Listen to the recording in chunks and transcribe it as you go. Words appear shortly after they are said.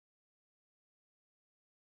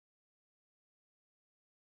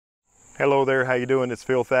Hello there, how you doing? It's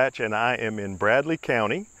Phil Thatch and I am in Bradley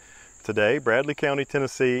County today, Bradley County,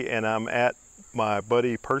 Tennessee, and I'm at my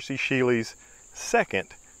buddy Percy Sheely's second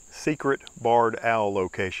secret barred owl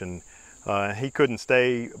location. He couldn't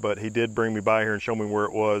stay, but he did bring me by here and show me where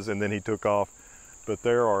it was, and then he took off. But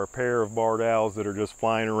there are a pair of barred owls that are just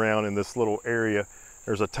flying around in this little area.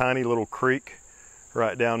 There's a tiny little creek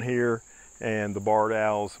right down here, and the barred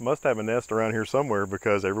owls must have a nest around here somewhere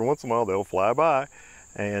because every once in a while they'll fly by.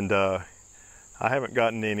 And I haven't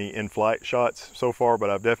gotten any in-flight shots so far, but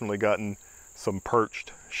I've definitely gotten some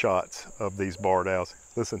perched shots of these barred owls.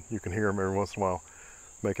 Listen, you can hear them every once in a while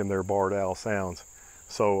making their barred owl sounds.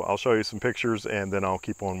 So I'll show you some pictures and then I'll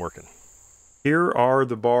keep on working. Here are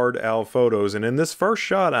the barred owl photos, and in this first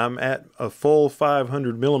shot I'm at a full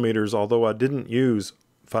 500 millimeters, although I didn't use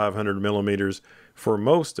 500 millimeters for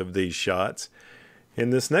most of these shots. In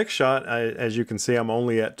this next shot, as you can see, I'm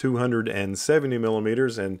only at 270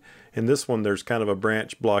 millimeters, and in this one there's kind of a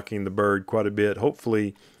branch blocking the bird quite a bit.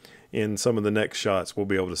 Hopefully in some of the next shots we'll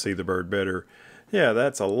be able to see the bird better. Yeah,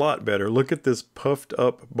 that's a lot better. Look at this puffed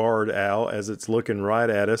up barred owl as it's looking right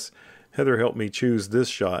at us. Heather helped me choose this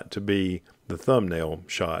shot to be the thumbnail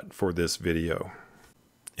shot for this video.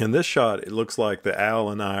 In this shot, it looks like the owl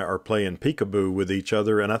and I are playing peekaboo with each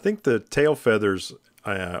other, and I think the tail feathers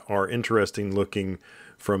are interesting looking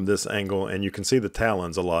from this angle, and you can see the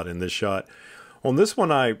talons a lot in this shot. On this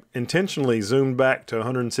one, I intentionally zoomed back to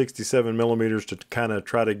 167 millimeters to kind of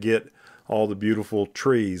try to get all the beautiful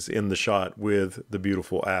trees in the shot with the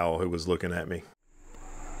beautiful owl who was looking at me.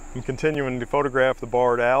 I'm continuing to photograph the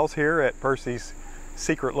barred owls here at Percy's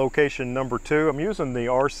secret location number 2. I'm using the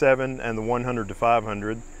R7 and the 100 to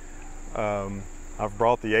 500. I've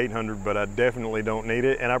brought the 800, but I definitely don't need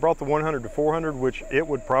it. And I brought the 100 to 400, which it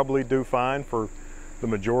would probably do fine for the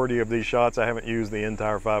majority of these shots. I haven't used the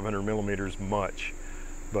entire 500 millimeters much,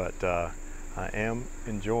 but I am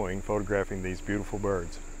enjoying photographing these beautiful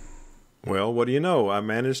birds. Well, what do you know? I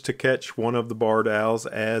managed to catch one of the barred owls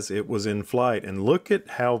as it was in flight, and look at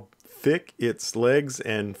how thick its legs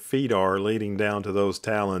and feet are leading down to those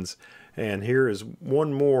talons. And here is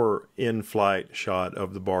one more in-flight shot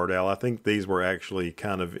of the barred owl. I think these were actually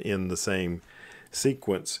kind of in the same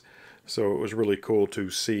sequence. So it was really cool to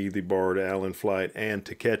see the barred owl in flight and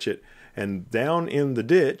to catch it. And down in the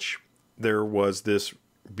ditch, there was this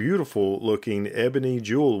beautiful looking Ebony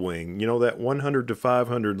Jewelwing. You know, that 100 to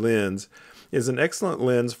 500 lens is an excellent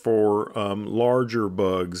lens for larger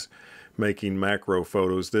bugs making macro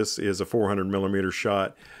photos. This is a 400 millimeter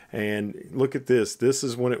shot, and look at this. This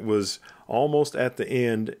is when it was almost at the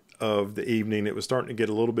end of the evening. It was starting to get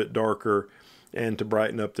a little bit darker, and to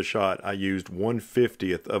brighten up the shot I used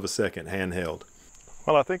 1/50th of a second handheld.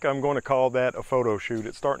 Well, I think I'm going to call that a photo shoot.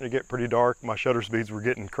 It's starting to get pretty dark. My shutter speeds were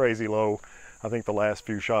getting crazy low. I think the last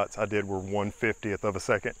few shots I did were 1/50th of a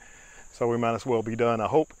second, so we might as well be done. I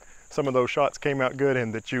hope some of those shots came out good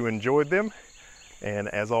and that you enjoyed them. And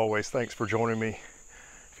as always, thanks for joining me.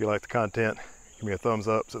 If you like the content, give me a thumbs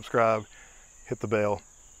up, subscribe, hit the bell,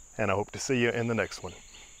 and I hope to see you in the next one.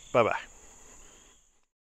 Bye-bye.